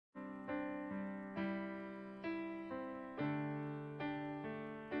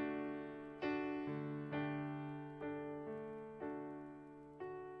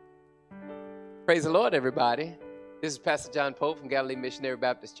Praise the Lord, everybody. This is Pastor John Pope from Galilee Missionary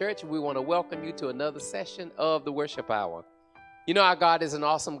Baptist Church, and we want to welcome you to another session of the Worship Hour. You know, our God is an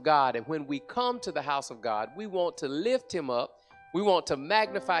awesome God, and when we come to the house of God, we want to lift Him up, we want to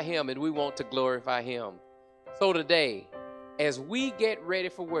magnify Him, and we want to glorify Him. So today, as we get ready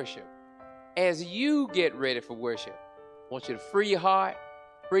for worship, as you get ready for worship, I want you to free your heart,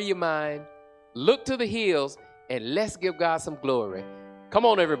 free your mind, look to the hills, and let's give God some glory. Come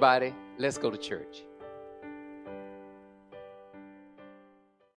on, everybody. Let's go to church.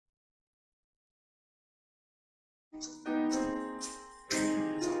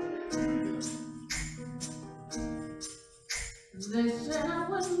 They said I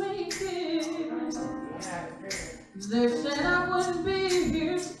wouldn't make it. They said I wouldn't be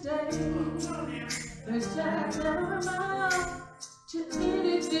here today. They said I'd never amount to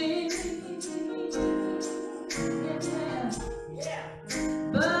anything. Yeah.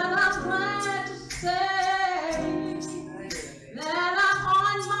 But I'm glad to say that I'm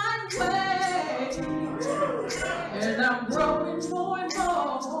on my way, and I'm growing more and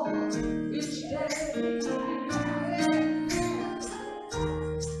more each day.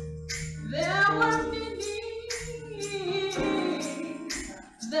 There were many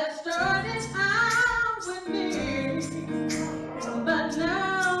that started out with me, but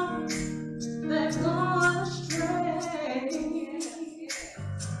now they've gone astray.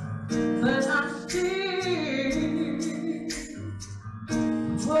 But I'm still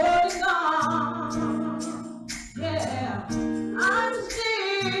holding on. Yeah, I'm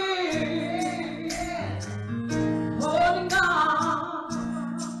still holding on.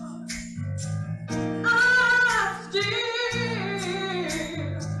 I'm still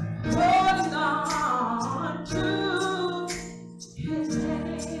holding on to His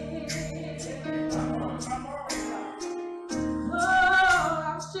hand. Oh,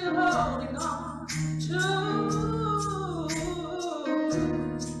 I'm still holding on to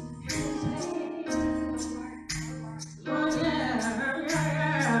His hand. Oh,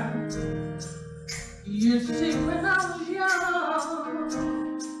 yeah. You see, when I was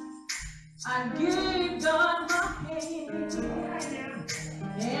young, I gave God my hand,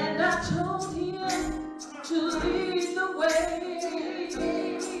 and I told Him to lead the way.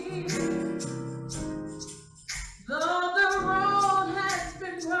 Though the road has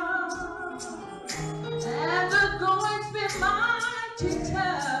been rough, and the going's been mighty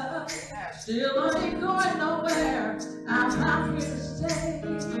tough, still I ain't going nowhere. I'm out here to stay.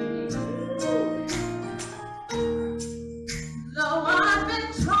 Though I've been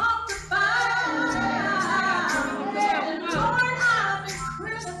talked about, and Lord, I've been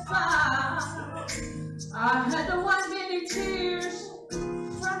criticized, I had to wipe many tears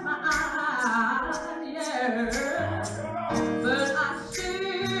from my eyes, yeah. But I'm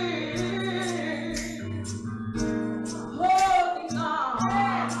still holding on.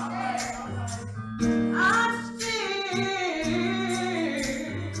 I'm still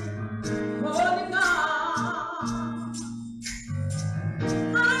holding on.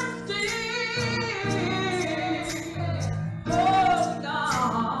 I'm still holding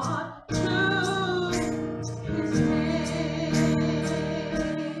on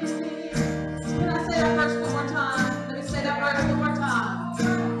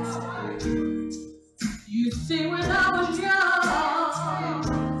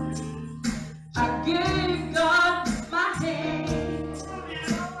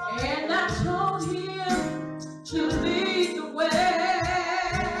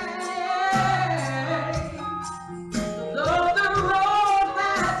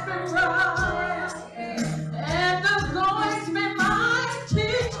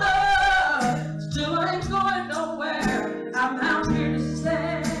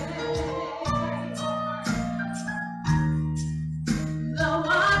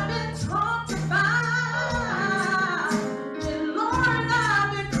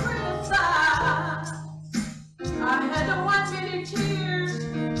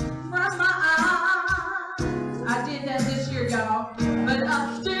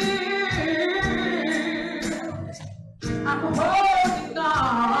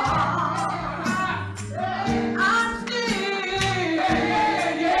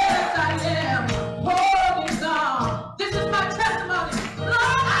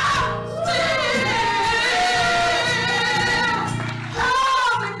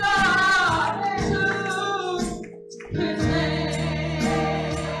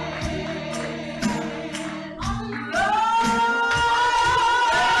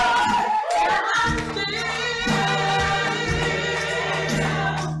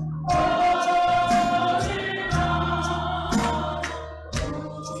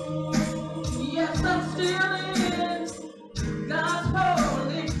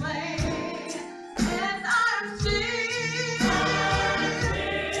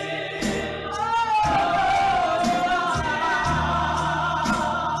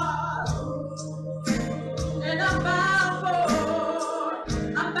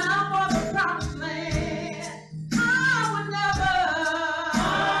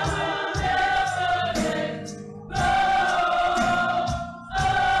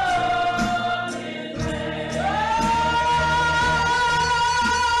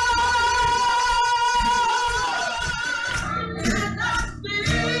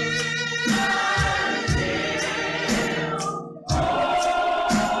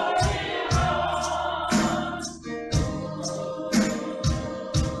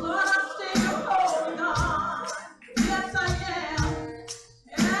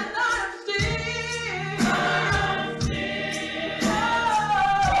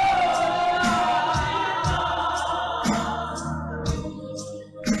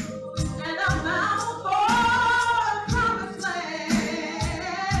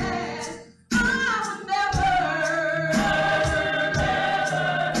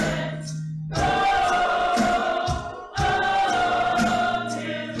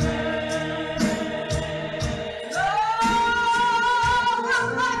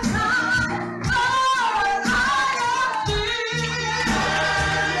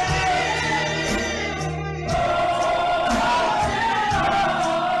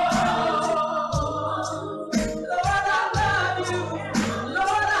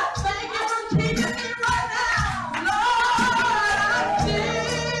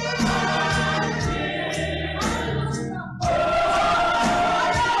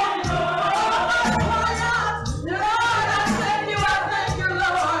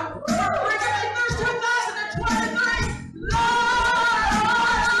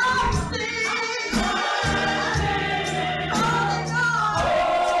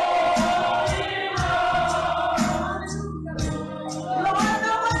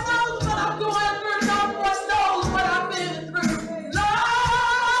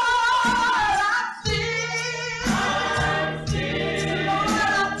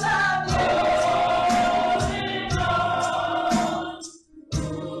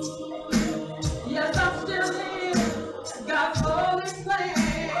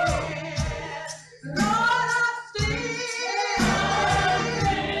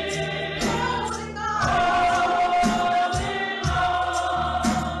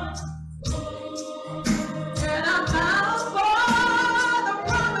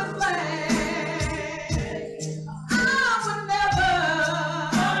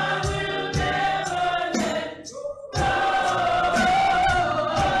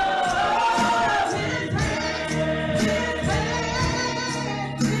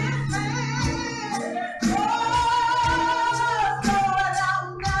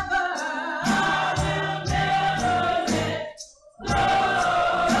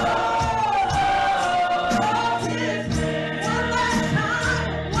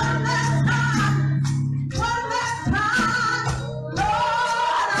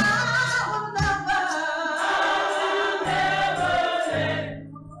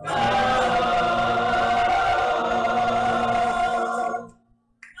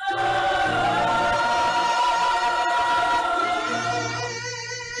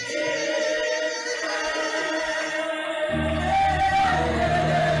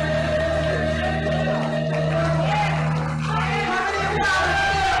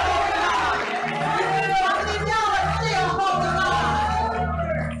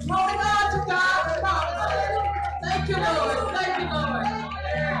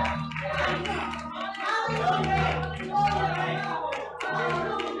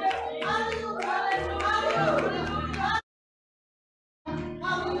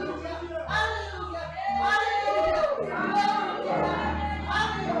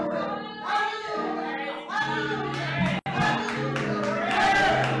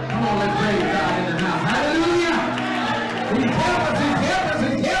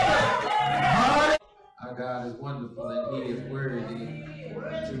God is wonderful and He is worthy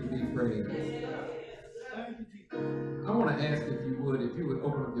to be praised. I want to ask if you would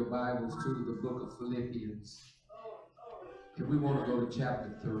open up your Bibles to the book of Philippians. If we want to go to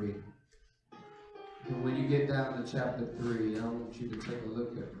chapter 3. And when you get down to chapter 3, I want you to take a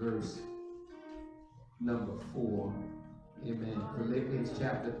look at verse number 4. Amen. Philippians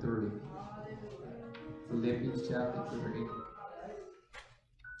chapter 3. Philippians chapter 3.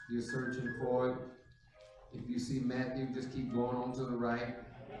 You're searching for it. If you see Matthew, just keep going on to the right.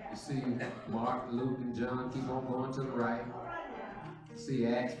 You see Mark, Luke, and John, keep on going to the right. See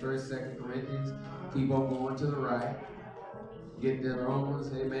Acts, 1st, 2nd Corinthians, keep on going to the right. Get the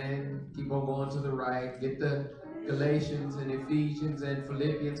Romans, amen, keep on going to the right. Get the Galatians and Ephesians and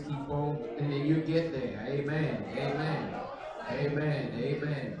Philippians, keep on, and then you get there. Amen, amen, amen,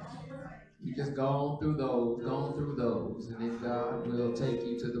 amen. You just go on through those, and then God will take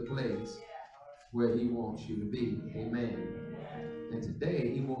you to the place where He wants you to be. Amen. And today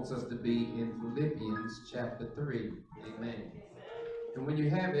He wants us to be in Philippians chapter 3. Amen. And when you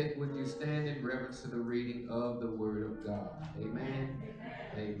have it, would you stand in reverence to the reading of the Word of God? Amen.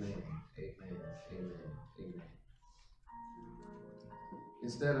 Amen. Amen. Amen. Amen.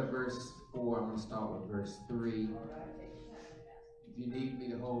 Instead of verse 4, I'm going to start with verse 3. If you need me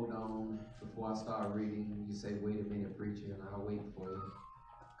to hold on before I start reading, you say, wait a minute, preacher, and I'll wait for you.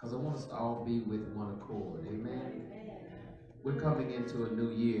 Because I want us to all be with one accord. Amen. We're coming into a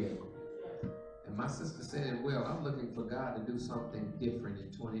new year. And my sister said it well. I'm looking for God to do something different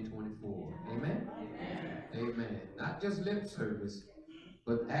in 2024. Amen? Amen. Not just lip service,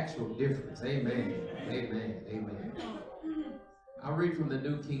 but actual difference. Amen. Amen. Amen. I'll read from the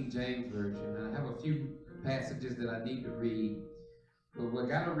New King James Version. And I have a few passages that I need to read. But we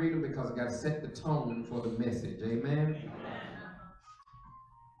got to read them because I got to set the tone for the message. Amen?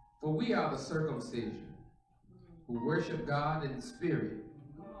 For we are the circumcision, who worship God in the Spirit,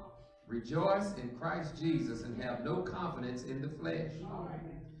 rejoice in Christ Jesus, and have no confidence in the flesh.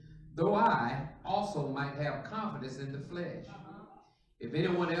 Though I also might have confidence in the flesh. If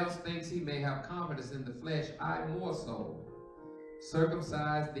anyone else thinks he may have confidence in the flesh, I more so.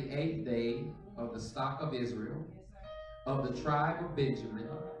 Circumcised the 8th day of the stock of Israel, of the tribe of Benjamin,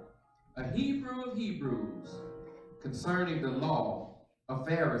 a Hebrew of Hebrews, concerning the law, a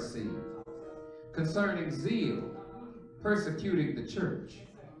Pharisee, concerning zeal, persecuting the church,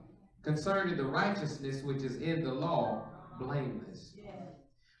 concerning the righteousness which is in the law, blameless.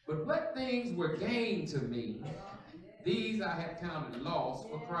 But what things were gained to me, these I have counted loss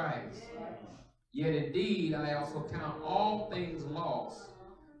for Christ. Yet indeed I also count all things lost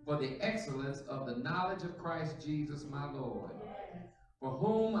for the excellence of the knowledge of Christ Jesus my Lord, for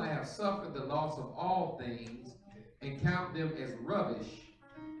whom I have suffered the loss of all things, and count them as rubbish,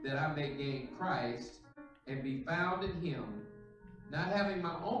 that I may gain Christ, and be found in Him, not having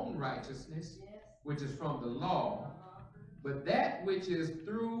my own righteousness, which is from the law, but that which is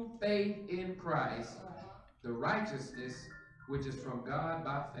through faith in Christ, the righteousness which is from God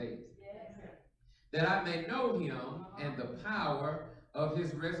by faith, that I may know Him and the power of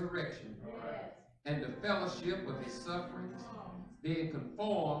His resurrection, and the fellowship of His sufferings, being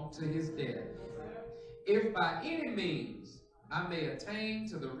conformed to His death, if by any means I may attain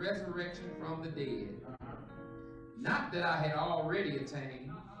to the resurrection from the dead. Not that I had already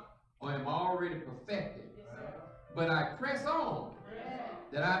attained or am already perfected, but I press on,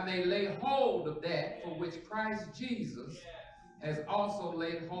 that I may lay hold of that for which Christ Jesus has also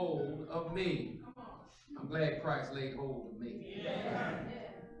laid hold of me. I'm glad Christ laid hold of me.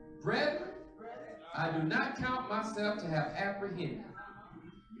 Brethren, I do not count myself to have apprehended,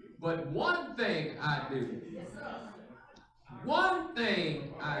 but one thing I do. One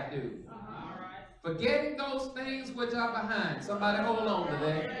thing I do. Forgetting those things which are behind. Somebody hold on to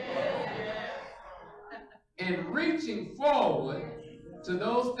that. And reaching forward to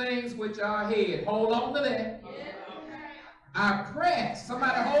those things which are ahead. Hold on to that. I press.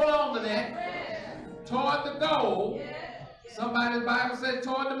 Somebody hold on to that. Toward the goal. Somebody's Bible says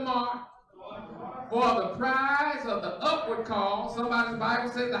toward the mark. For the prize of the upward call. Somebody's Bible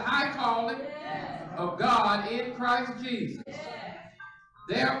says the high calling of God in Christ Jesus.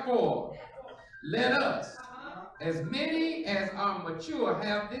 Therefore, let us, as many as are mature,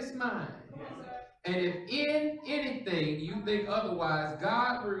 have this mind. And if in anything you think otherwise,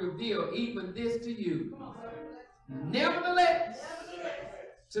 God will reveal even this to you. Nevertheless,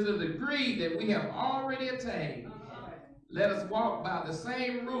 to the degree that we have already attained, let us walk by the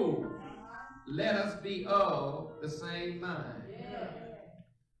same rule. Let us be of the same mind.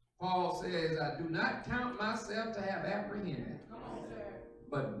 Paul says, I do not count myself to have apprehended,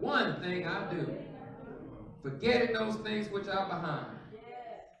 but one thing I do, forgetting those things which are behind,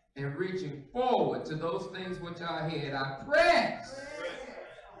 and reaching forward to those things which are ahead, I press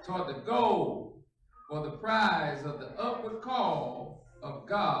toward the goal for the prize of the upward call of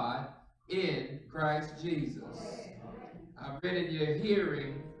God in Christ Jesus. I read in your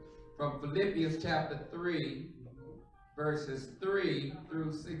hearing from Philippians chapter 3, verses 3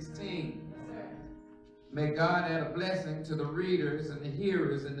 through 16. May God add a blessing to the readers and the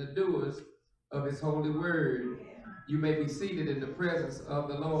hearers and the doers of his holy word. You may be seated in the presence of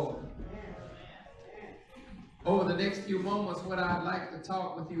the Lord. Over the next few moments, what I'd like to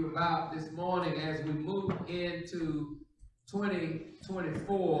talk with you about this morning as we move into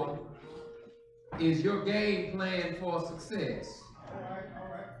 2024 is your game plan for success.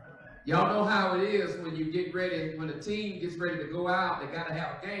 Y'all know how it is when you get ready, when a team gets ready to go out, they got to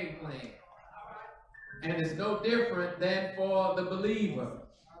have a game plan. And it's no different than for the believer.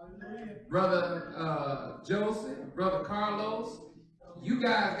 Brother Joseph, Brother Carlos, you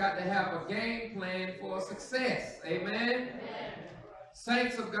guys got to have a game plan for success. Amen?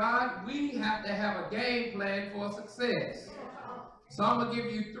 Saints of God, we have to have a game plan for success. So I'm going to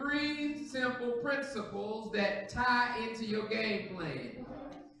give you 3 simple principles that tie into your game plan.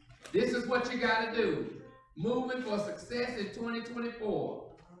 This is what you got to do. Moving for success in 2024.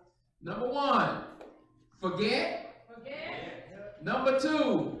 Number 1, forget. Number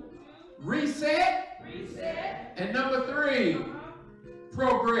 2, reset. And number 3,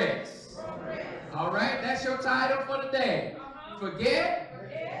 progress. All right, that's your title for the day.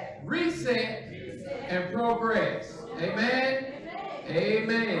 Forget, reset, and progress. Amen.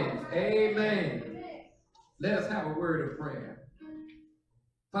 Amen. Amen. Let us have a word of prayer.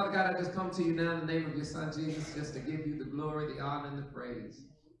 Father God, I just come to you now in the name of your Son, Jesus, just to give you the glory, the honor, and the praise.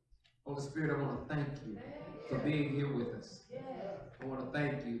 Holy Spirit, I want to thank you for being here with us. I want to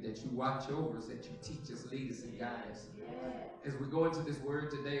thank you that you watch over us, that you teach us, lead us, and guide us. As we go into this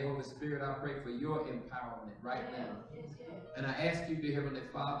word today, Holy Spirit, I pray for your empowerment right now. And I ask you, dear Heavenly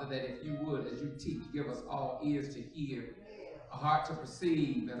Father, that if you would, as you teach, give us all ears to hear, a heart to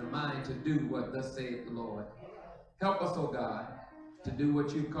perceive, and a mind to do what thus saith the Lord. Help us, oh God, to do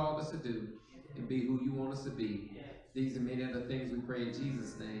what you've called us to do and be who you want us to be. These and many other things we pray in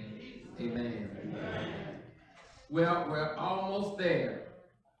Jesus' name. Amen. Well, we're almost there.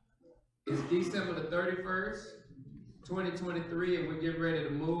 It's December the 31st, 2023, and we're getting ready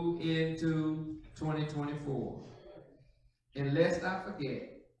to move into 2024. And lest I forget,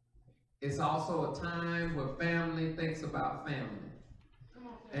 it's also a time where family thinks about family.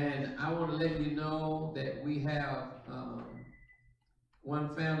 And I want to let you know that we have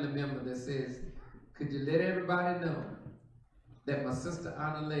one family member that says, could you let everybody know that my sister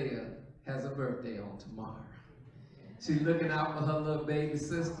Angelo has a birthday on tomorrow? She's looking out for her little baby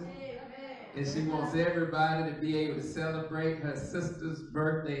sister. And she wants everybody to be able to celebrate her sister's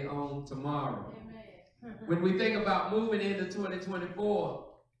birthday on tomorrow. When we think about moving into 2024,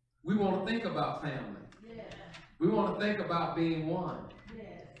 we want to think about family. We want to think about being one.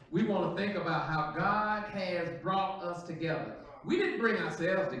 We want to think about how God has brought us together. We didn't bring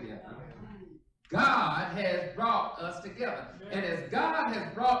ourselves together. God has brought us together. And as God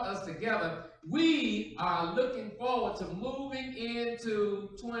has brought us together, we are looking forward to moving into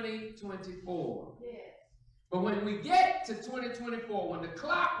 2024. But when we get to 2024, when the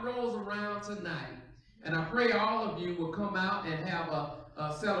clock rolls around tonight, and I pray all of you will come out and have a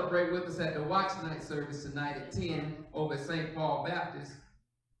celebrate with us at the Watch Night service tonight at 10 over at St. Paul Baptist.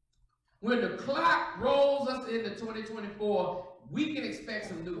 When the clock rolls us into 2024, we can expect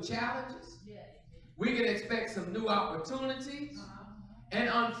some new challenges. We can expect some new opportunities. And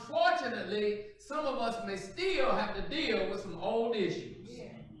unfortunately, some of us may still have to deal with some old issues.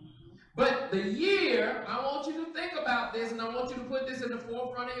 But the year, I want you to think about this, and I want you to put this in the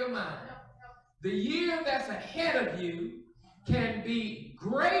forefront of your mind. The year that's ahead of you can be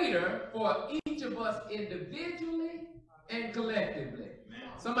greater for each of us individually and collectively.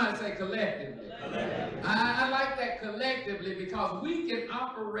 Somebody say collectively. I like that collectively because we can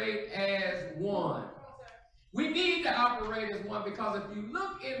operate as one. We need to operate as one because if you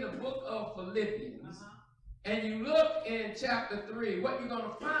look in the book of Philippians and you look in chapter 3, what you're going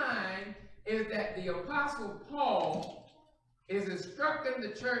to find is that the Apostle Paul is instructing the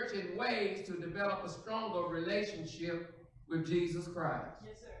church in ways to develop a stronger relationship with Jesus Christ.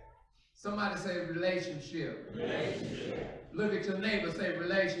 Yes, sir. Somebody say relationship. Relationship. Look at your neighbor, say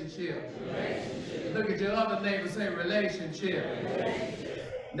relationship. Look at your other neighbor, say relationship.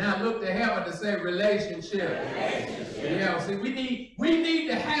 Now look to heaven to say relationship. Yeah, see, we need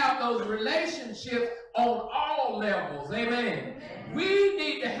to have those relationships on all levels. Amen. We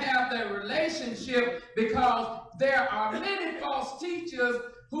need to have that relationship because there are many false teachers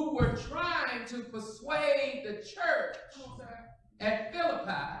who were trying to persuade the church at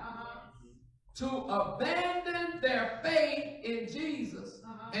Philippi to abandon their faith in Jesus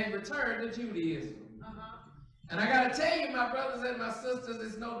and return to Judaism. And I got to tell you, my brothers and my sisters,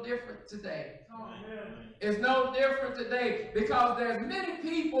 it's no different today. It's no different today because there's many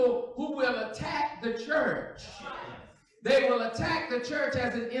people who will attack the church. They will attack the church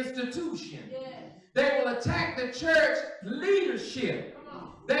as an institution. They will attack the church leadership.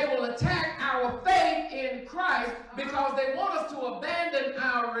 They will attack our faith in Christ because they want us to abandon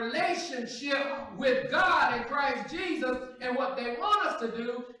our relationship with God in Christ Jesus. And what they want us to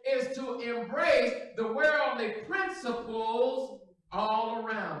do is to embrace the worldly principles all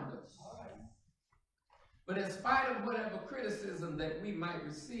around us. But in spite of whatever criticism that we might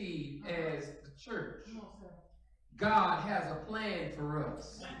receive as the church, God has a plan for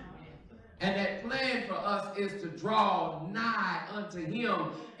us. And that plan for us is to draw nigh unto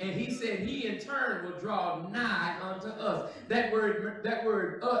him. And he said he in turn will draw nigh unto us. That word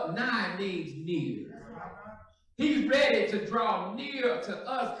nigh means near. He's ready to draw near to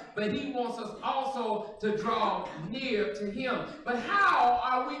us, but he wants us also to draw near to him. But how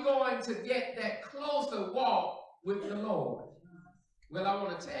are we going to get that closer walk with the Lord? Well, I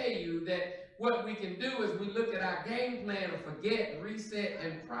want to tell you that what we can do is we look at our game plan of forget, reset,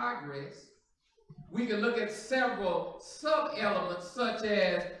 and progress. We can look at several sub-elements such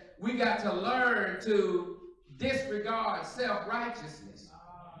as we got to learn to disregard self-righteousness.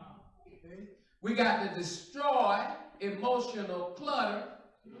 We got to destroy emotional clutter.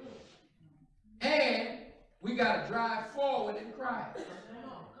 And we got to drive forward in Christ.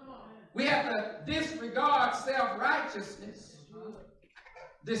 We have to disregard self-righteousness,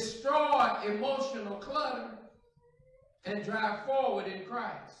 destroy emotional clutter, and drive forward in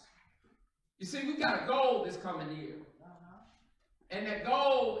Christ. You see, we got a goal this coming year. And that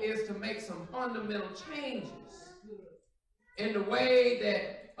goal is to make some fundamental changes in the way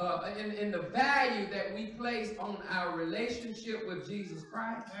that, in the value that we place on our relationship with Jesus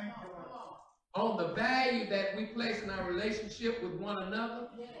Christ, on the value that we place in our relationship with one another.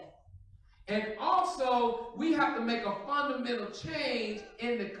 And also, we have to make a fundamental change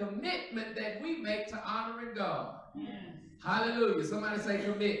in the commitment that we make to honoring God. Hallelujah. Somebody say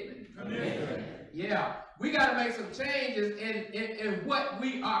commitment. Yeah, we got to make some changes in what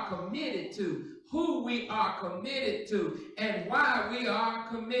we are committed to, who we are committed to, and why we are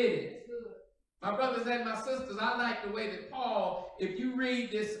committed. My brothers and my sisters, I like the way that Paul, if you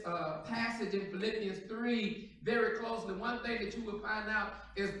read this passage in Philippians 3 very closely, one thing that you will find out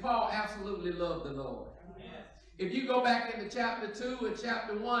is Paul absolutely loved the Lord. If you go back into chapter 2 and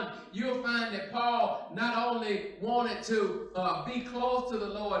chapter 1, you'll find that Paul not only wanted to be close to the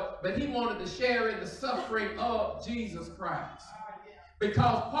Lord, but he wanted to share in the suffering of Jesus Christ.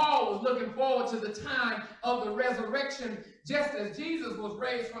 Because Paul was looking forward to the time of the resurrection. Just as Jesus was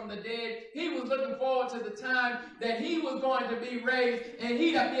raised from the dead, he was looking forward to the time that he was going to be raised and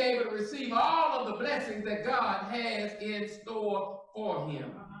he'd be able to receive all of the blessings that God has in store for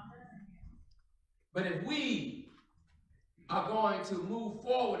him. But if we are going to move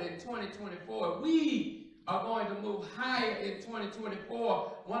forward in 2024, we are going to move higher in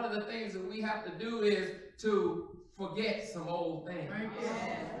 2024, one of the things that we have to do is to forget some old things.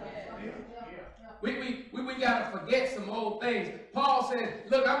 We got to forget some old things. Paul says,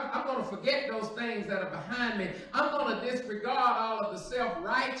 look, I'm going to forget those things that are behind me. I'm going to disregard all of the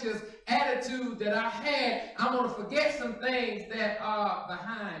self-righteous attitude that I had. I'm going to forget some things that are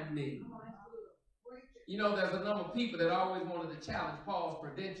behind me. You know, there's a number of people that always wanted to challenge Paul's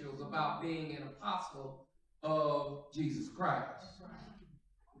credentials about being an apostle of Jesus Christ.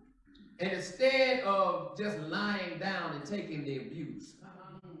 And instead of just lying down and taking the abuse,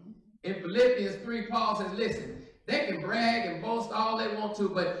 in Philippians 3, Paul says, listen, they can brag and boast all they want to,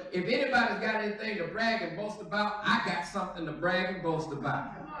 but if anybody's got anything to brag and boast about, I got something to brag and boast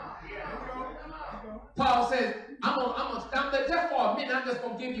about. Paul says, I'm gonna stop there just for a minute. I'm just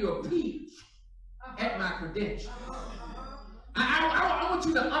going to give you a peek at my credentials. I want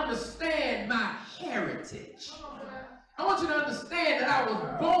you to understand my heritage. I want you to understand that I was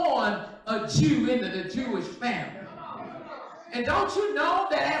born a Jew into the Jewish family. And don't you know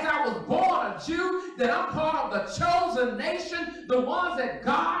that as I was born a Jew, that I'm part of the chosen nation, the ones that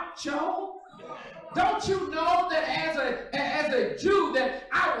God chose? Don't you know that as a Jew that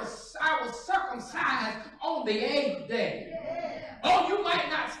I was circumcised on the 8th day? Oh, you might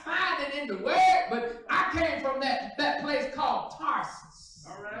not find it in the word, but I came from that place called Tarsus.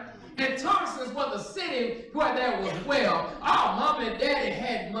 All right. And Tarsus was a city where there was wealth. Oh, mom and daddy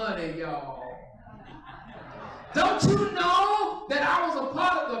had money, y'all. Don't you know that I was a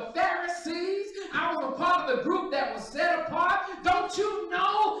part of the Pharisees? I was a part of the group that was set apart. Don't you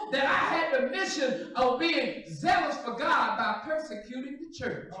know that I had the mission of being zealous for God by persecuting the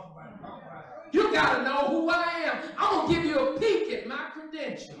church? You got to know who I am. I'm going to give you a peek at my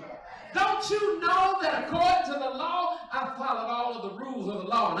credentials. Don't you know that according to the law, I followed all of the rules of the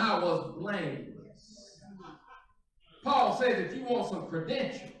law and I was blameless? Paul says if you want some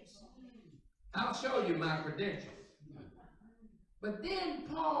credentials, I'll show you my credentials. But then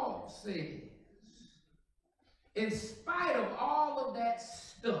Paul says, in spite of all of that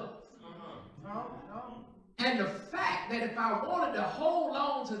stuff, and the fact that if I wanted to hold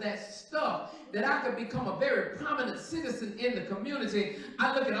on to that stuff, that I could become a very prominent citizen in the community,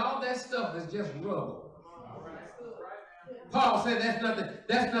 I look at all that stuff as just rubble. Paul said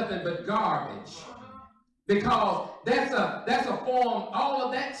that's nothing but garbage. Because that's a form, all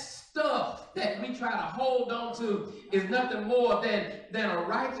of that stuff that we try to hold on to is nothing more than a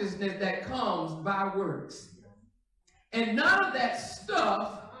righteousness that comes by works. And none of that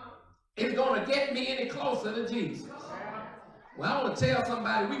stuff is going to get me any closer to Jesus. Well, I want to tell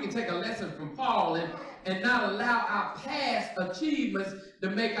somebody we can take a lesson from Paul and not allow our past achievements to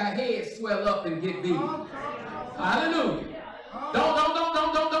make our heads swell up and get big. Hallelujah.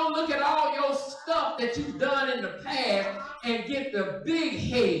 Don't look at all your stuff that you've done in the past and get the big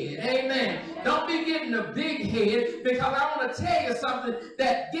head. Amen. Don't be getting the big head, because I want to tell you something,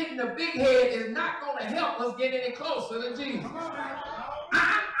 that getting the big head is not going to help us get any closer to Jesus.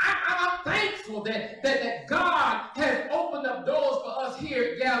 I'm thankful that God has opened up doors for us here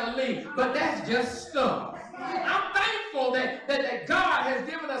at Galilee, but that's just stuff. I'm thankful that God has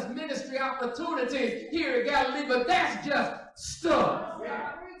given us ministry opportunities here at Galilee, but that's just stuff.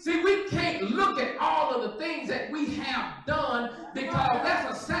 See, we can't look at all of the things that we have done, because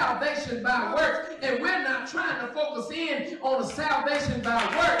that's a salvation by works, and we're not trying to focus in on a salvation by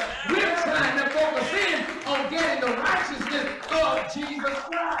works. We're trying to focus in on getting the righteousness of Jesus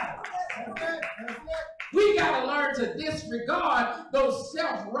Christ. We got to learn to disregard those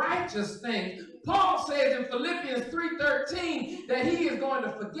self-righteous things. Paul says in Philippians 3:13 that he is going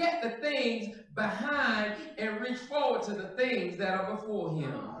to forget the things behind and reach forward to the things that are before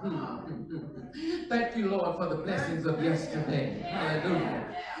him. Thank you, Lord, for the blessings of yesterday.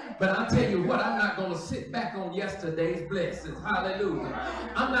 Hallelujah. But I'll tell you what, I'm not going to sit back on yesterday's blessings.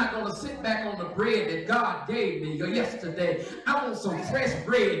 Hallelujah. I'm not going to sit back on the bread that God gave me yesterday. I want some fresh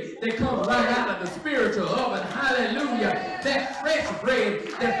bread that comes right out of the spiritual oven. Hallelujah. That fresh bread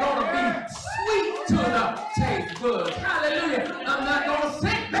that's going to be sweet to the taste buds. Hallelujah. I'm not going to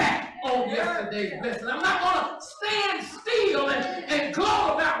sit back on yesterday's blessing. I'm not going to stand still and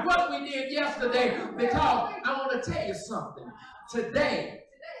gloat about what we did yesterday, because I want to tell you something. Today,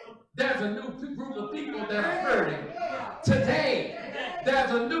 there's a new group of people that are hurting. Today,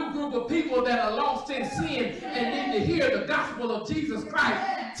 there's a new group of people that are lost in sin and need to hear the gospel of Jesus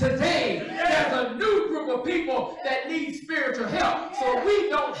Christ. Today, there's a new group of people that need spiritual help. So we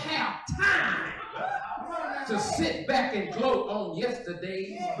don't have time to sit back and gloat on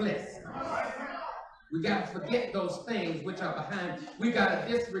yesterday's blessing. We got to forget those things which are behind. We got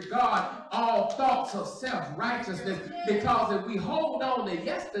to disregard all thoughts of self-righteousness, because if we hold on to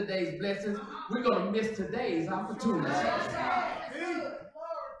yesterday's blessings, we're going to miss today's opportunities.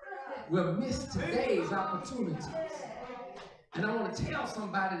 We'll miss today's opportunities. And I want to tell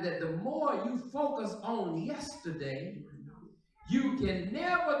somebody that the more you focus on yesterday, you can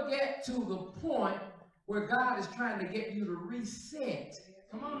never get to the point where God is trying to get you to reset,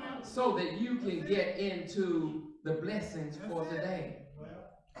 so that you can get into the blessings for today.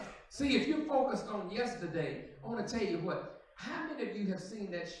 See, if you're focused on yesterday, I want to tell you what, how many of you have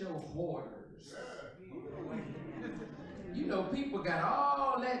seen that show Hoarders? You know, people got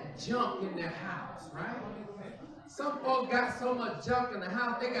all that junk in their house, right? Some folks got so much junk in the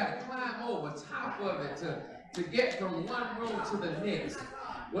house, they got to climb over top of it to get from one room to the next.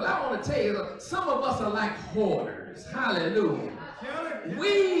 Well, I want to tell you, some of us are like hoarders. Hallelujah.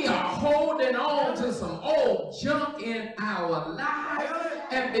 We are holding on to some old junk in our lives,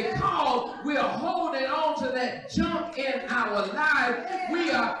 and because we are holding on to that junk in our lives,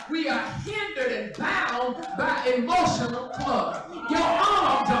 we are hindered and bound by emotional clutter. Your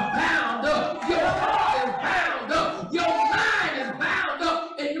arms are bound up, your heart is bound up, your mind is bound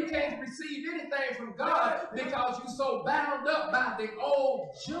up, and you can't receive so bound up by the old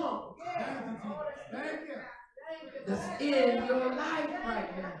junk that's in your life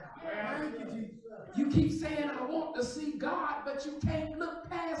right now. You keep saying, I want to see God, but you can't look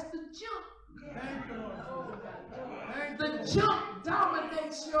past the junk. The junk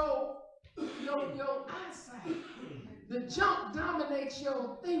dominates your eyesight. The junk dominates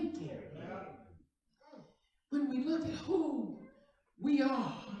your thinking. When we look at who we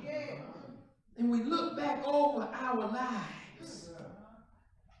are, and we look back over our lives,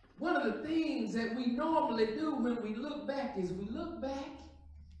 one of the things that we normally do when we look back is we look back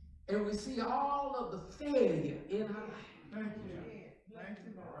and we see all of the failure in our life.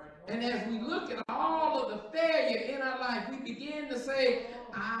 And as we look at all of the failure in our life, we begin to say,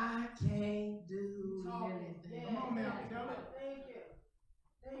 I can't do anything. Come on now, tell it. Thank you.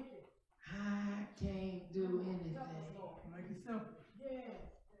 Thank you. I can't do anything. Make it simple. Yeah.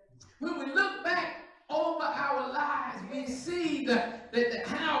 When we look back over our lives, we see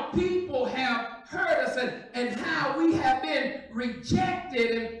how people have hurt us and how we have been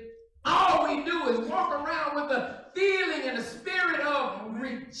rejected, and all we do is walk around with a feeling and a spirit of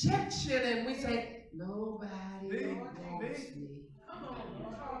rejection, and we say, nobody wants me.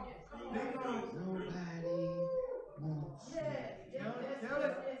 Nobody wants me.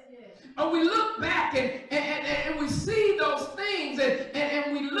 Or we look back and we see those things,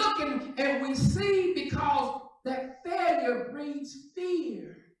 and we look and we see, because that failure breeds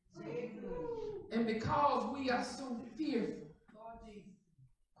fear. And because we are so fearful,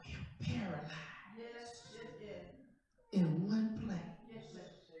 we are paralyzed in one place.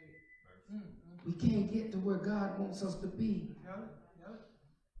 We can't get to where God wants us to be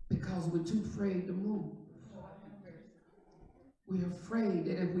because we're too afraid to move. We're afraid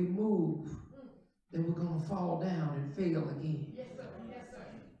that if we move, then we're going to fall down and fail again.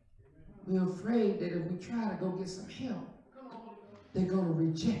 We're afraid that if we try to go get some help, they're going to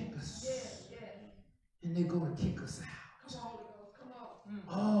reject us. And they're going to kick us out.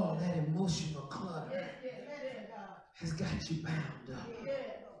 Oh, that emotional clutter has got you bound up.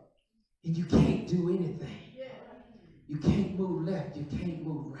 And you can't do anything. You can't move left. You can't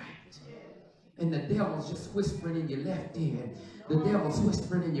move right. And the devil's just whispering in your left ear. The devil's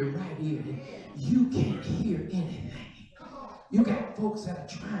whispering in your right ear. And you can't hear anything. You got folks that are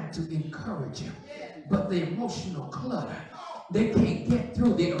trying to encourage you. But the emotional clutter, they can't get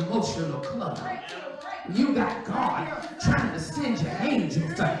through the emotional clutter. You got God trying to send you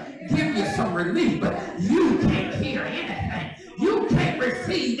angels to give you some relief, but you can't hear anything. You can't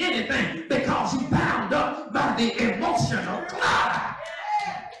receive anything because you're bound up by the emotional clutter.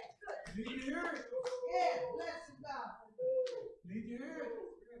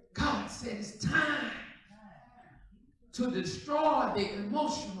 God said it's time to destroy the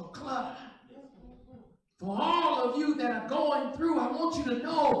emotional clutter. For all of you that are going through, I want you to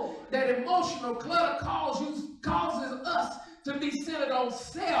know that emotional clutter causes us to be centered on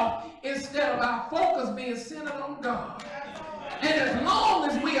self instead of our focus being centered on God. And as long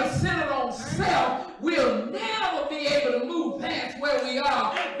as we are centered on self, we'll never be able to move past where we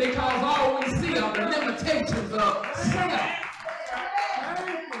are, because all we see are the limitations of self.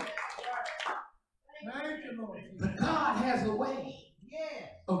 But God has a way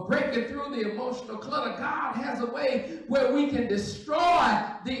of breaking through the emotional clutter. God has a way where we can destroy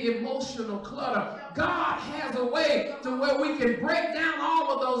the emotional clutter. God has a way to where we can break down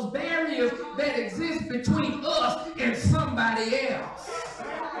all of those barriers that exist between us and somebody else.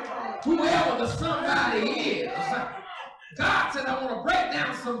 Whoever the somebody is. God said, I want to break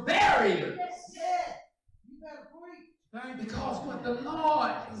down some barriers. Because what the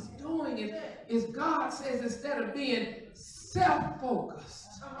Lord is doing is God says, instead of being self-focused,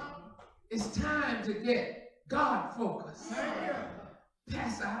 it's time to get God-focused.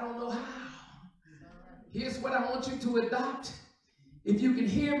 Pastor, I don't know how. Here's what I want you to adopt. If you can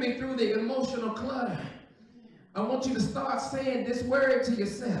hear me through the emotional clutter, I want you to start saying this word to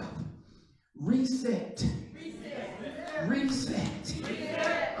yourself. Reset. Reset.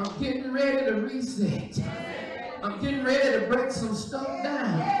 I'm getting ready to reset. I'm getting ready to break some stuff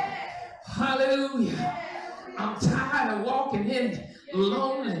down. Hallelujah. I'm tired of walking in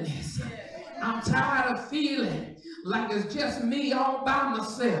loneliness. I'm tired of feeling like it's just me all by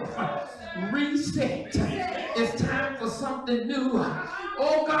myself. Reset. It's time for something new.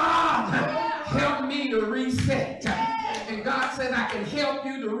 Oh God, help me to reset. And God says, I can help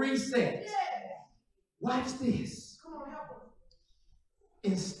you to reset. Watch this.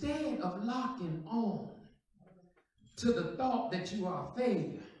 Instead of locking on to the thought that you are a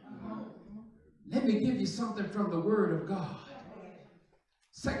failure, let me give you something from the Word of God.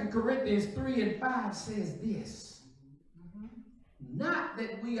 2 Corinthians 3:5 says this. not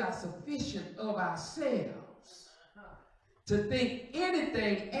that we are sufficient of ourselves to think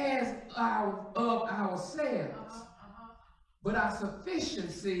anything as of ourselves, but our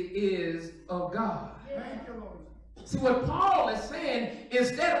sufficiency is of God. See, what Paul is saying,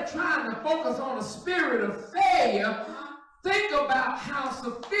 instead of trying to focus on a spirit of failure, think about how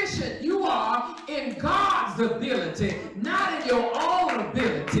sufficient you are in God's ability, not in your own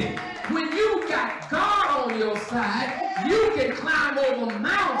ability. When you got God on your side, you can climb over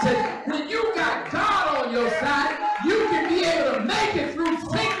mountains. When you got God on your side, you can be able to make it through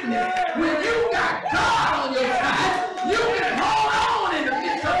sickness. When you got God on your side, you can hold on in the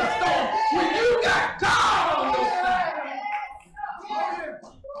midst of the storm. When you got God on your side,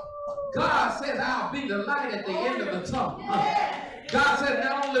 God says, I'll be the light at the end of the tunnel. God said,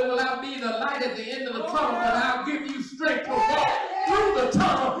 not only will I be the light at the end of the tunnel, but I'll give you strength to walk through the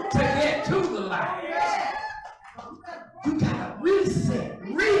tunnel to get to the light. You gotta reset.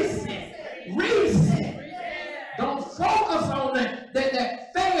 Don't focus on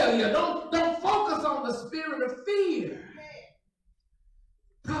that failure. Don't focus on the spirit of fear.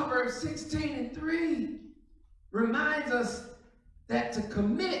 Proverbs 16:3 reminds us that to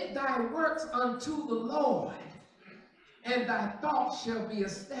commit thy works unto the Lord, and thy thoughts shall be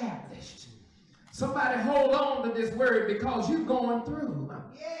established. Somebody hold on to this word, because you're going through.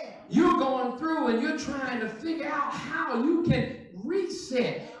 You're going through and you're trying to figure out how you can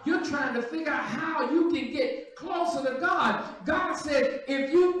reset. You're trying to figure out how you can get closer to God. God said,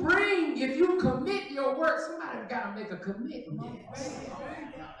 if you commit your work, somebody got to make a commitment.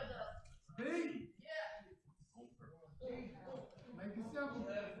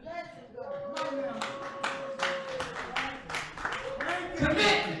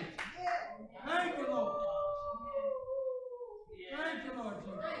 Commitment. Thank you, Lord. Thank you, Lord.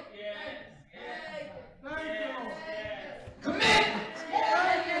 Thank you, Lord. Commitment.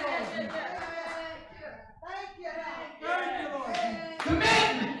 Thank you, Lord. Thank you, Lord.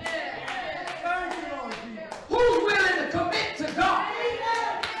 Commitment. Thank you, Lord. Who's willing to commit to God?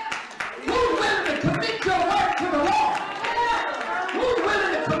 Who's willing to commit your work to the Lord? Who's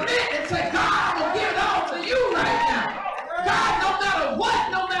willing to commit and say, God, I'm going to give it all to you right now. God, no matter what,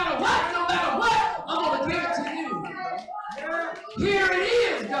 I'm going to give it to you. Here it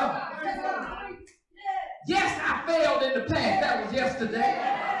is, God. Yes, I failed in the past. That was yesterday.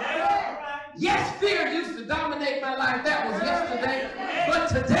 Yes, fear used to dominate my life. That was yesterday. But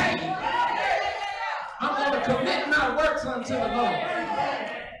today, I'm going to commit my works unto the Lord.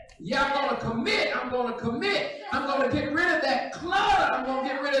 Yeah, I'm going to commit. I'm going to get rid of that clutter.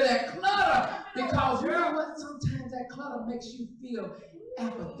 Because you know what? Sometimes that clutter makes you feel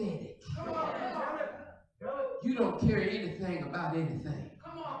apathetic. You don't care anything about anything.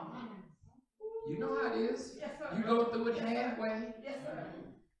 You know how it is. You go through it halfway.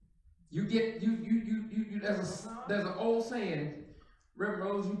 You get there's an old saying. Reverend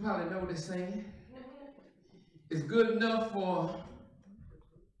Rose, you probably know this saying. It's good enough for,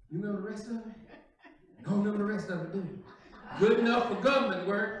 you know the rest of it? Don't know the rest of it, do you? Good enough for government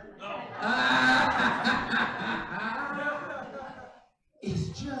work. It's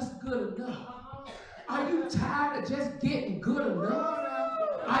just good enough. Are you tired of just getting good enough?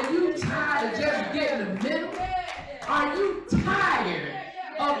 Are you tired of just getting the middle? Are you tired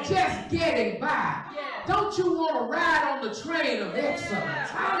of just getting by? Don't you want to ride on the train of excellence?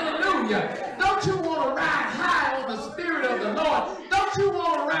 Hallelujah. Don't you want to ride high on the Spirit of the Lord? Don't you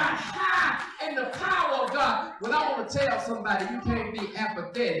want to ride high in the power of God? Well, I want to tell somebody, you can't be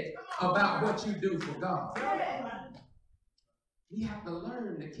apathetic about what you do for God. We have to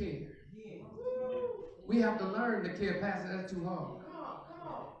learn to care. We have to learn to care. Pastor, that's too hard.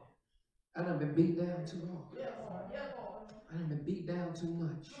 I done been beat down too hard. I done been beat down too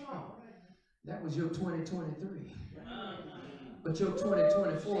much. That was your 2023. But your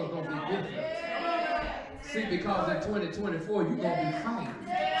 2024 is going to be different. See, because in 2024, you're going to be fighting.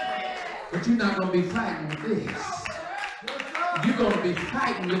 But you're not going to be fighting with this. You're going to be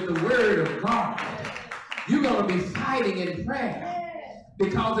fighting with the Word of God. You're going to be fighting in prayer.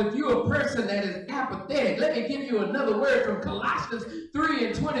 Because if you're a person that is apathetic, let me give you another word from Colossians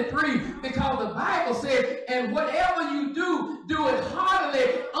 3:23. Because the Bible says, and whatever you do, do it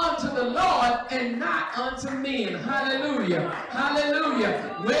heartily unto the Lord and not unto men. Hallelujah.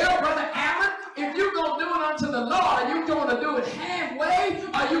 Hallelujah. Well, Brother Ammon, if you're going to do it unto the Lord, are you going to do it halfway,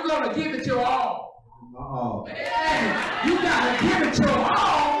 or are you going to give it your all? You got to give it your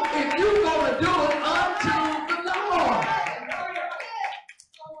all if you're going to do it unto the Lord.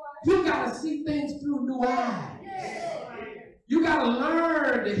 You got to see things through new eyes. You got to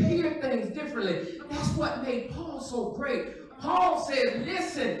learn to hear things differently. That's what made Paul so great. Paul says,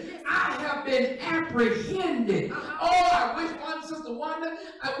 listen, I have been apprehended. Oh, I wish, one Sister Wanda,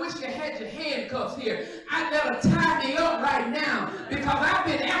 I wish you had your handcuffs here. I better tie me up right now because I've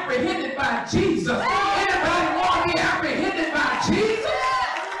been apprehended by Jesus. Anybody want to be apprehended by Jesus?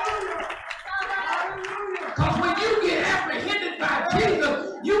 Because when you get apprehended by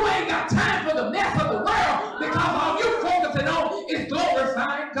Jesus, you ain't got time for the mess of the world because all you focusing on is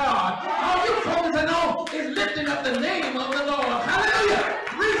glorifying God. All you focusing on is lifting up the name of the Lord. Hallelujah.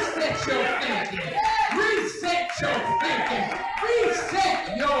 Reset your thinking. Reset your thinking.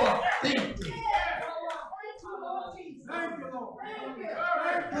 Reset your thinking. Thank you, Lord.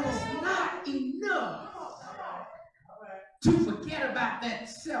 But it's not enough to forget about that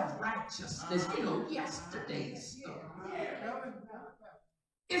self-righteousness, yesterday's stuff.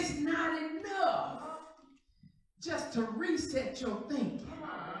 It's not enough just to reset your thinking.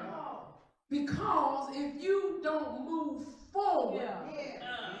 Because if you don't move forward,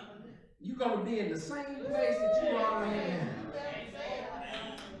 you're going to be in the same place that you are in.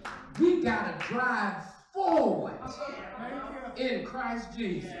 We got to drive forward in Christ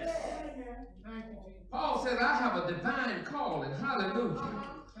Jesus. Paul said, I have a divine calling. Hallelujah.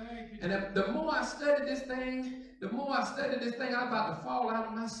 And the more I study this thing, I'm about to fall out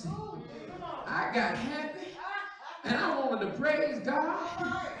of my seat. I got happy and I wanted to praise God.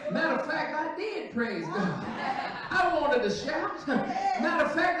 Matter of fact, I did praise God. I wanted to shout. Matter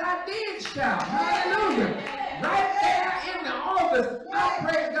of fact, I did shout. Hallelujah. Right there in the office, I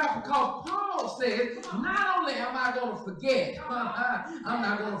praise God because Paul said, not only am I going to forget, I'm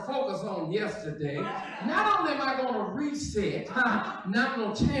not going to focus on yesterday. Not only am I going to reset, now I'm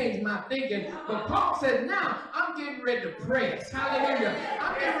going to change my thinking, but Paul said, now I'm getting ready to press. Hallelujah.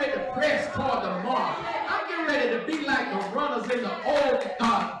 I'm getting ready to press toward the mark. I'm getting ready to be like the runners in the old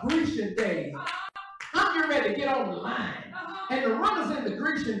Grecian days. I'm getting ready to get on the line. And the runners in the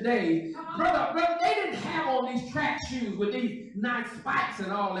Grecian days, brother, they didn't have on these track shoes with these nice spikes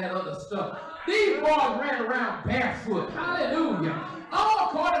and all that other stuff. These boys ran around barefoot. Hallelujah. All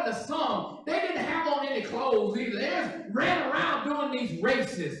according to some, they didn't have on any clothes either. They just ran around doing these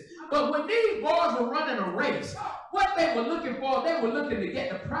races. But when these boys were running a race, what they were looking for, they were looking to get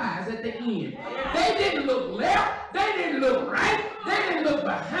the prize at the end. They didn't look left. They didn't look right. They didn't look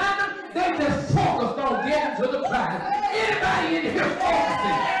behind them. They just focused on getting to the prize. Anybody in here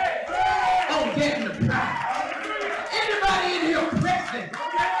focusing on getting the prize? Anybody in here pressing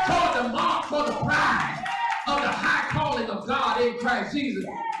toward the mark for the prize of the high calling of God in Christ Jesus?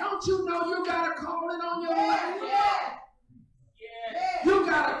 Don't you know you got a calling on your life? You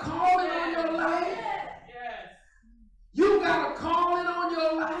got a calling on your life? You got a calling on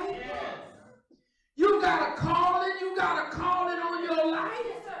your life? You got a calling on your life?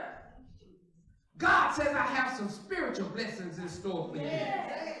 God says, I have some spiritual blessings in store for you.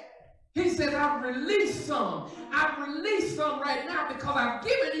 He says, I've released some. I've released some right now because I've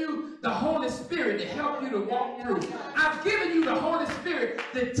given you the Holy Spirit to help you to walk through. I've given you the Holy Spirit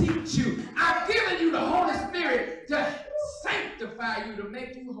to teach you. I've given you the Holy Spirit to sanctify you, to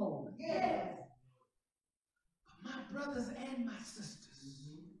make you holy. But my brothers and my sisters,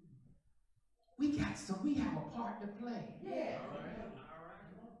 we have a part to play.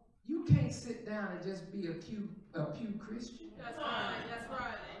 You can't sit down and just be a pew Christian. That's right. That's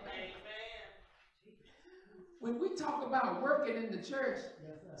right. Amen. When we talk about working in the church,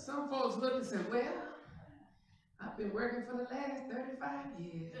 some folks look and say, well, I've been working for the last 35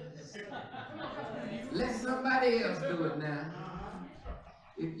 years. Let somebody else do it now.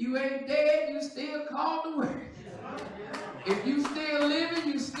 If you ain't dead, you still called to work. If you still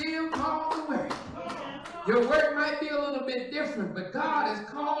living, you still called to work. Your work might be a little bit different, but God has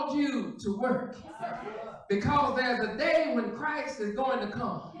called you to work. Because there's a day when Christ is going to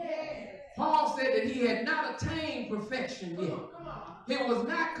come. Paul said that he had not attained perfection yet. It was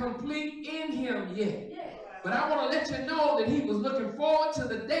not complete in him yet. But I want to let you know that he was looking forward to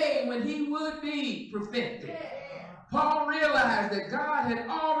the day when he would be perfected. Paul realized that God had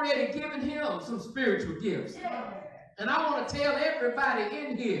already given him some spiritual gifts. And I want to tell everybody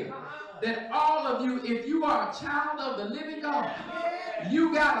in here that all of you, if you are a child of the living God,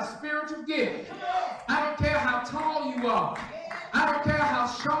 you got a spiritual gift. I don't care how tall you are. I don't care how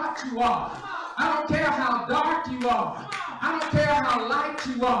short you are. I don't care how dark you are. I don't care how light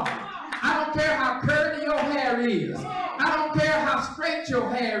you are. I don't care how curly your hair is. I don't care how straight your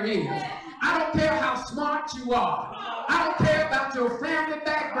hair is. I don't care how smart you are. I don't care about your family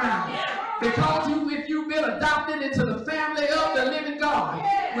background. Because if you've been adopted into the family of the living God,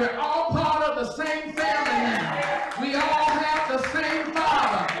 we're all part of the same family now. We all have the same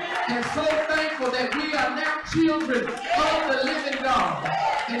Father. And so thankful that we are now children of the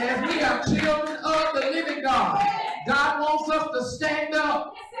are children of the living God. God wants us to stand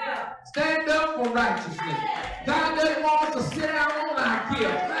up. Stand up for righteousness. God doesn't want us to sit down on our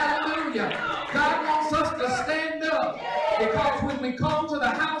gifts. Hallelujah. God wants us to stand up, because when we come to the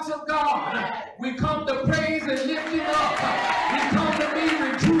house of God, we come to praise and lift Him up. We come to be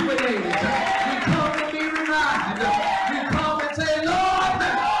rejuvenated. We come to be revived. We come and say, Lord,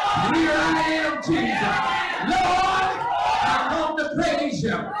 here I am, Jesus. Lord, I come to praise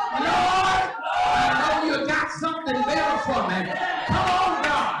You. Lord, I know You got something better for me. Come on,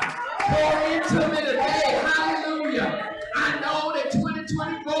 God. Pour into me today. Hallelujah. I know that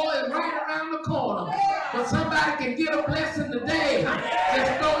 2024 is right around the corner, but somebody can get a blessing today.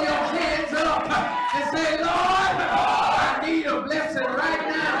 Just throw your hands up and say, Lord, I need a blessing right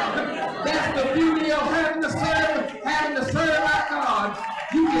now. That's the beauty of having to serve our God.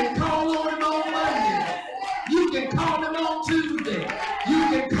 You can call on Him on Monday. You can call Him on Tuesday. You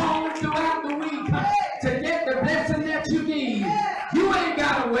can call Him throughout the week to get the blessing that you need. You ain't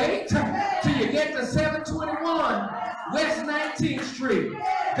got to wait till you get to 721 West 19th Street.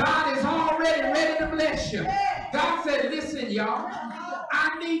 God is already ready to bless you. God said, listen, y'all,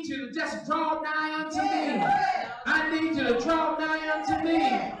 I need you to just draw nigh unto me. I need you to draw nigh unto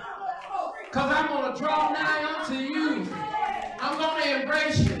me, because I'm going to draw nigh unto you. I'm going to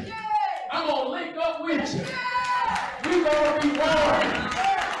embrace you. I'm going to link up with you. We're going to be one.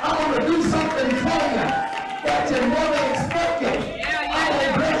 I'm going to do something for you that you never expected. I'm going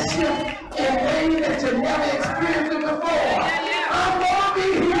to bless you in ways that you never experienced it before. I'm going to be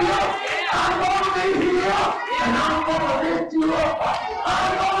here. I'm going to be here. And I'm going to lift you up.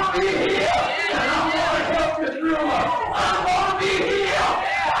 I'm going to be here. And I'm going to help you through. I'm going to be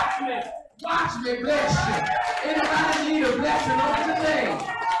here. Watch me bless you. Anybody need a blessing on today?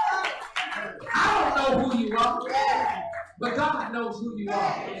 I don't know who you are, but God knows who you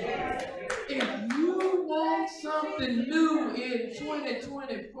are. If you want something new in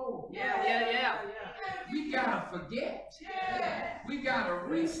 2024, we gotta forget, we gotta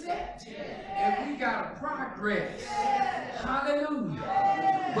reset, and we gotta progress.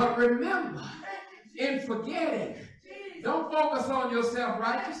 Hallelujah. But remember, in forgetting, don't focus on your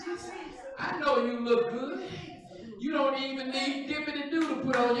self-righteousness. I know you look good. You don't even need dippity do to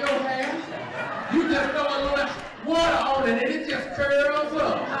put on your hair. You just throw a little water on it and it just curls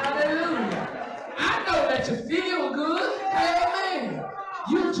up. Hallelujah. I know that you feel good. Amen.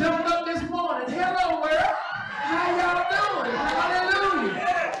 You jumped up this morning. Hello, world. How y'all doing? Hallelujah.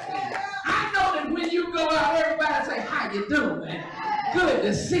 I know that when you go out, everybody say, how you doing? Good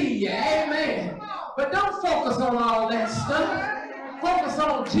to see you. Amen. But don't focus on all that stuff. Focus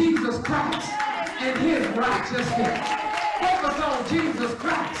on Jesus Christ and His righteousness. Focus on Jesus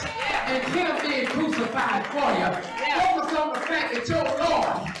Christ and Him being crucified for you. Focus on the fact that your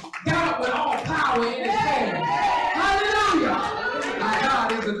Lord got up with all power in His hand. Hallelujah. My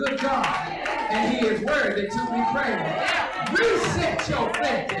God is a good God, and He is worthy to be praised. Reset your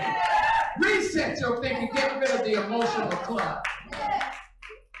thinking. Reset your thinking. Get rid of the emotional club.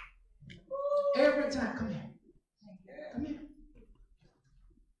 Every time, come here. Come here.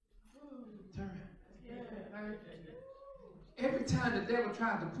 Every time the devil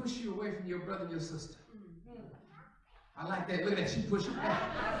tries to push you away from your brother and your sister. I like that. Look at that. She pushed you back.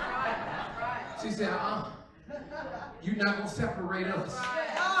 She said, you're not going to separate us.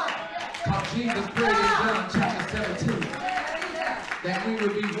 Because Jesus prayed in John chapter 17 that we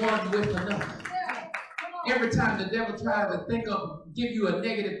would be one with another. Every time the devil tries to give you a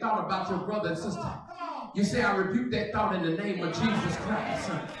negative thought about your brother and sister, you say, I rebuke that thought in the name of Jesus Christ.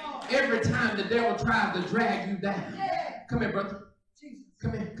 Every time the devil tries to drag you down, come here, brother.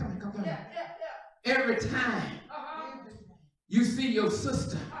 Come here, come here. Every time you see your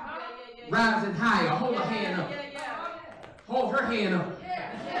sister rising higher, hold her hand up. Hold her hand up.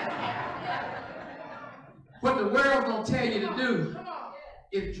 What the world's going to tell you to do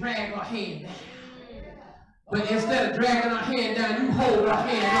is drag her hand down. But instead of dragging her hand down, you hold her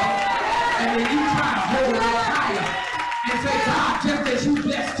hand up. And then you try to hold her up higher. And say, God, just as you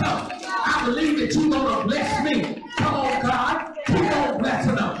blessed her, I believe that you're going to bless me. Come on, God. Keep on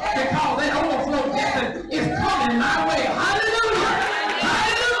blessing her. Because that overflow blessing is coming my way. Hallelujah.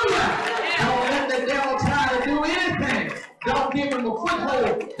 Hallelujah. Don't let the devil try to do anything. Don't give him a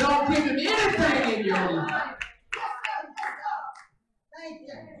foothold. Don't give him anything in your life.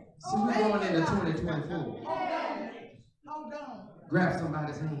 See, we're going into 2024. Hold on. Grab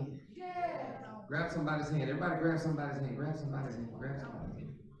somebody's hand. Grab somebody's hand. Everybody grab somebody's hand. Grab somebody's hand. Grab somebody's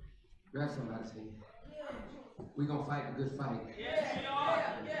hand. Grab somebody's hand. We're going to fight the good fight.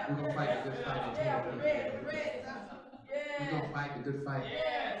 We're going to fight the good fight in 2024. We're going to fight the good fight.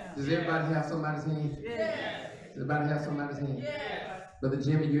 Does everybody have somebody's hand? Does everybody have somebody's hand? Brother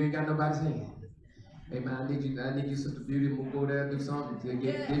Jimmy, you ain't got nobody's hand. Hey man, I need you, Sister Beauty, to go there and do something.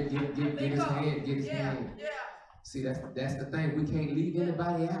 Get his hand. See, that's the thing. We can't leave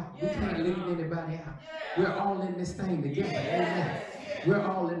anybody out. We can't leave anybody out. We're all in this thing together. Amen. We're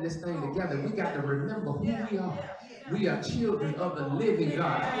all in this thing together. We got to remember who we are. We are children of the living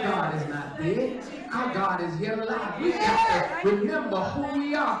God. Our God is not dead. Our God is yet alive. We got to remember who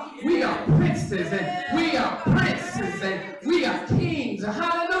we are. We are princes and we are princes and we are kings.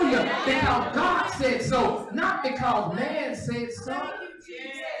 Hallelujah. Because God said so, not because man said so.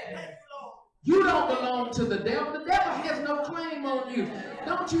 You don't belong to the devil. The devil has no claim on you.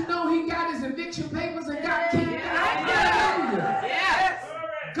 Don't you know he got his eviction papers and got kicked out? Hallelujah. Yes.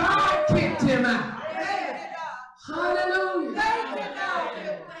 God kicked him out. Hallelujah.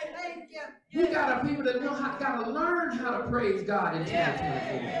 We got a people that got to learn how to praise God in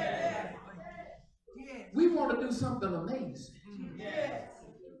 2024. We want to do something amazing.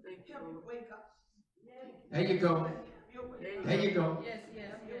 There you go. There you go.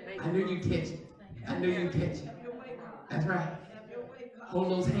 I knew you'd catch it. I knew you'd catch it. That's right. Hold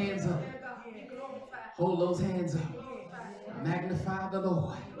those hands up. Hold those hands up. Magnify the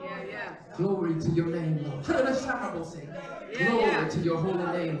Lord. Glory to your name, Lord. Glory to your holy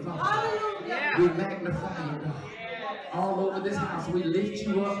name, Father. We magnify you, God. All over this house, we lift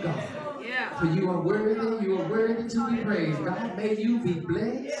you up, God. For you are worthy to be praised. God, may you be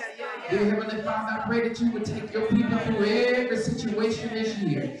blessed. Dear Heavenly Father, I pray that you would take your people through every situation this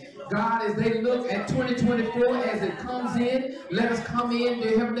year. God, as they look at 2024, as it comes in, let us come in,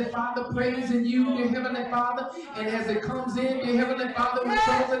 dear Heavenly Father, praising you, dear Heavenly Father. And as it comes in, dear Heavenly Father, with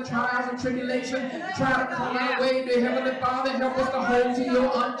troubles and trials and tribulations, try to come our way, dear Heavenly Father, help us to hold to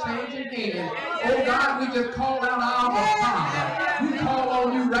your unchanging hand. Oh God, we just call out our Father. We call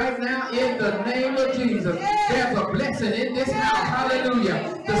on you right now in the name of Jesus. There's a blessing in this house.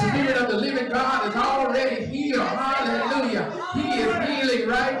 Hallelujah. The Spirit of the living God is already here. Hallelujah. He is healing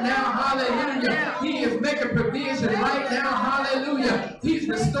right now. Hallelujah. He is making provision right now. Hallelujah. He's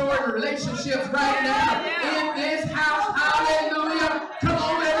restoring relationships right now in this house. Hallelujah. Come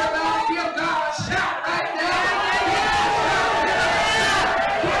on, everybody. Give God a shout right now.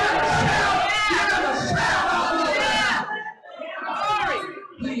 Give him a shout all over.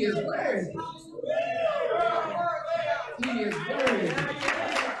 He is worthy. He is worthy.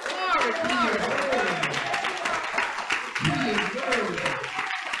 He is worthy.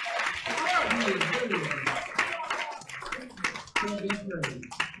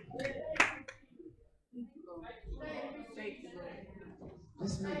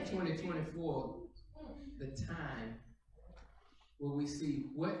 Let's make 2024 the time where we see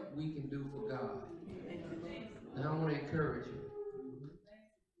what we can do for God. And I want to encourage you.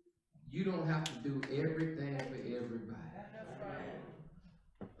 You don't have to do everything for everybody.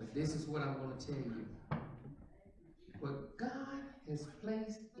 But this is what I'm going to tell you. What God has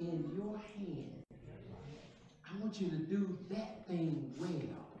placed in your hand, I want you to do that thing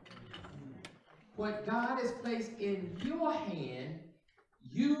well. What God has placed in your hand,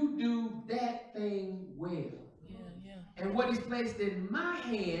 you do that thing well. And what He's placed in my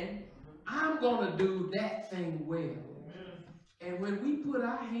hand, I'm going to do that thing well. And when we put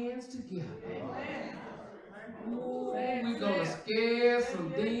our hands together, ooh, we're going to scare some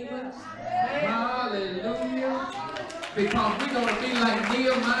demons. Hallelujah. Because we're going to be like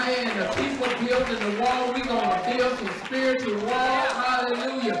Nehemiah and the people building the wall. We're going to build some spiritual walls.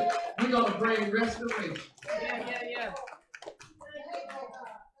 Hallelujah. We're going to bring restoration.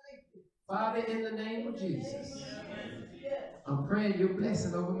 Father, in the name of Jesus, I'm praying your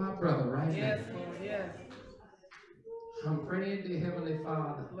blessing over my brother right now. I'm praying, dear Heavenly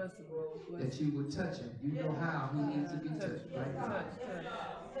Father, that you would touch him. You know how he needs to be touched right now.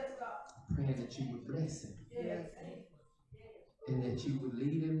 I'm praying that you would bless him. And that you would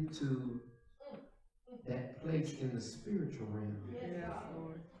lead him to that place in the spiritual realm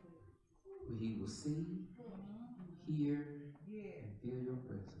where he will see, hear, and feel your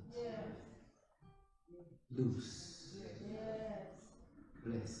presence. Loose.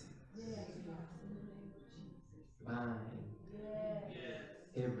 Blessings. Bind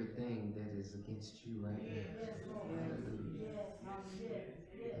everything that is against you right now. Hallelujah.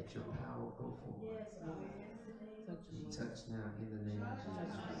 Let your power go forward. Touch now in the name of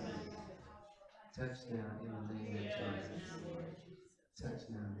Jesus. Touch now in the name of Jesus. Touch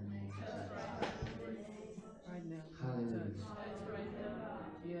now in the name of Jesus. Hallelujah.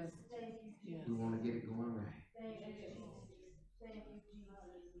 We want to get it going right.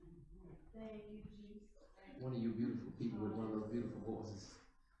 One of you beautiful people would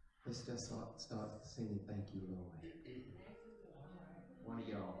Let's just start singing Thank You, Lord. One of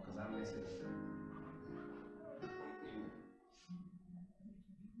y'all, because I miss it.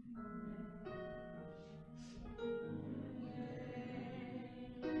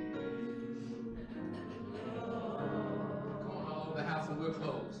 Come on, all over the house and we're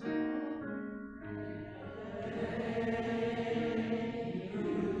closed.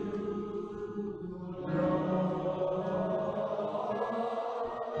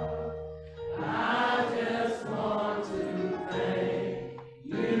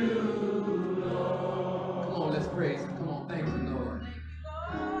 Praise Him. Come on, thank you, Lord.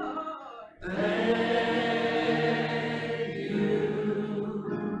 Thank you,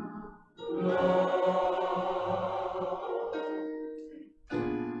 Lord.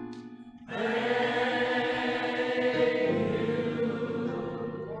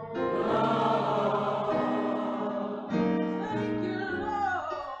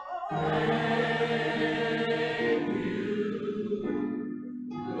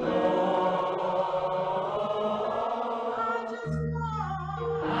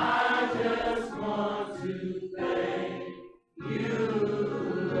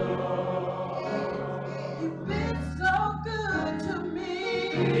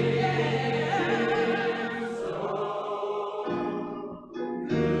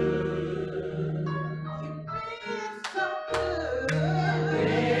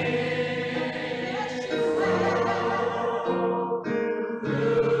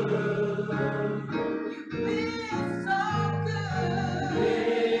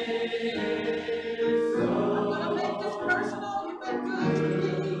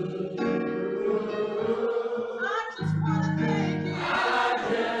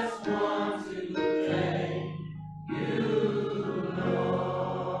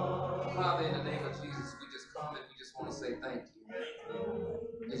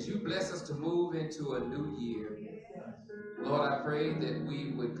 To a new year, Lord, I pray that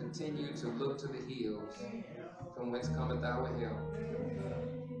we would continue to look to the hills from whence cometh our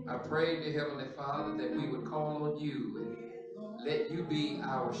help. I pray, dear Heavenly Father, that we would call on you and let you be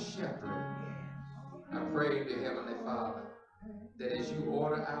our shepherd. I pray, dear Heavenly Father, that as you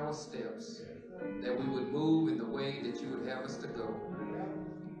order our steps, that we would move in the way that you would have us to go.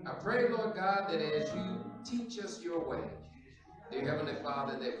 I pray, Lord God, that as you teach us your way, dear Heavenly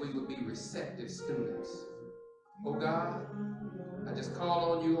Father, that we would be receptive students. Oh God, I just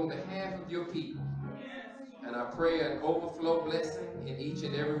call on you on behalf of your people, and I pray an overflow blessing in each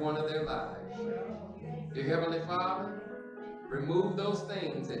and every one of their lives. Dear Heavenly Father, remove those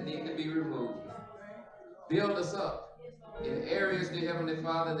things that need to be removed. Build us up in areas, dear Heavenly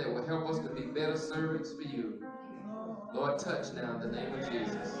Father, that will help us to be better servants for you. Lord, touch now in the name of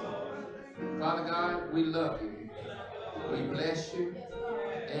Jesus. Father God, we love you. We bless you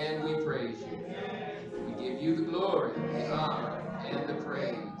and we praise you. We give you the glory, the honor, and the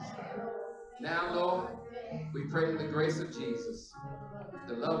praise. Now, Lord, we pray in the grace of Jesus,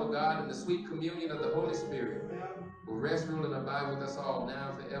 the love of God, and the sweet communion of the Holy Spirit will rest, rule, and abide with us all now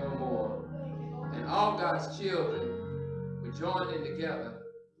and forevermore. And all God's children, we joined in together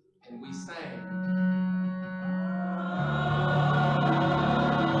and we sang.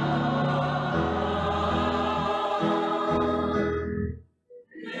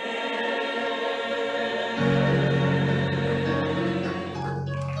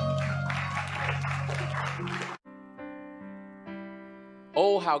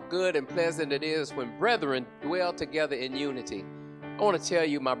 Oh, how good and pleasant it is when brethren dwell together in unity. I want to tell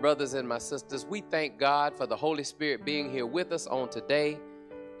you, my brothers and my sisters, we thank God for the Holy Spirit being here with us on today.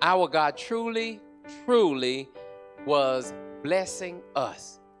 Our God truly, truly was blessing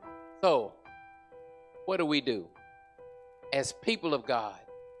us. So, what do? As people of God,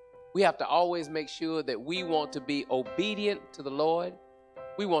 we have to always make sure that we want to be obedient to the Lord.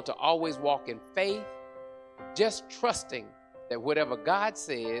 We want to always walk in faith, just trusting that whatever God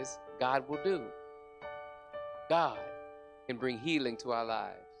says, God will do. God can bring healing to our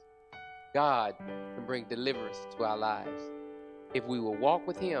lives. God can bring deliverance to our lives. If we will walk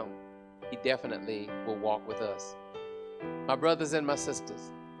with Him, He definitely will walk with us. My brothers and my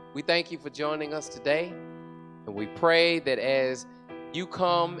sisters, we thank you for joining us today. And we pray that as you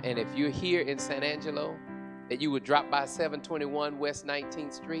come, and if you're here in San Angelo, that you would drop by 721 West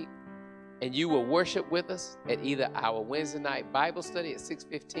 19th Street, and you will worship with us at either our Wednesday night Bible study at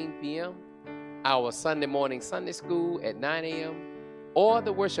 6:15 p.m., our Sunday morning Sunday school at 9 a.m., or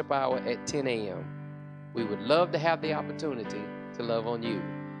the worship hour at 10 a.m. We would love to have the opportunity to love on you.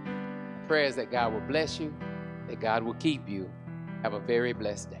 Prayers that God will bless you, that God will keep you. Have a very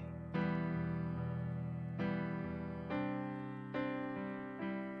blessed day.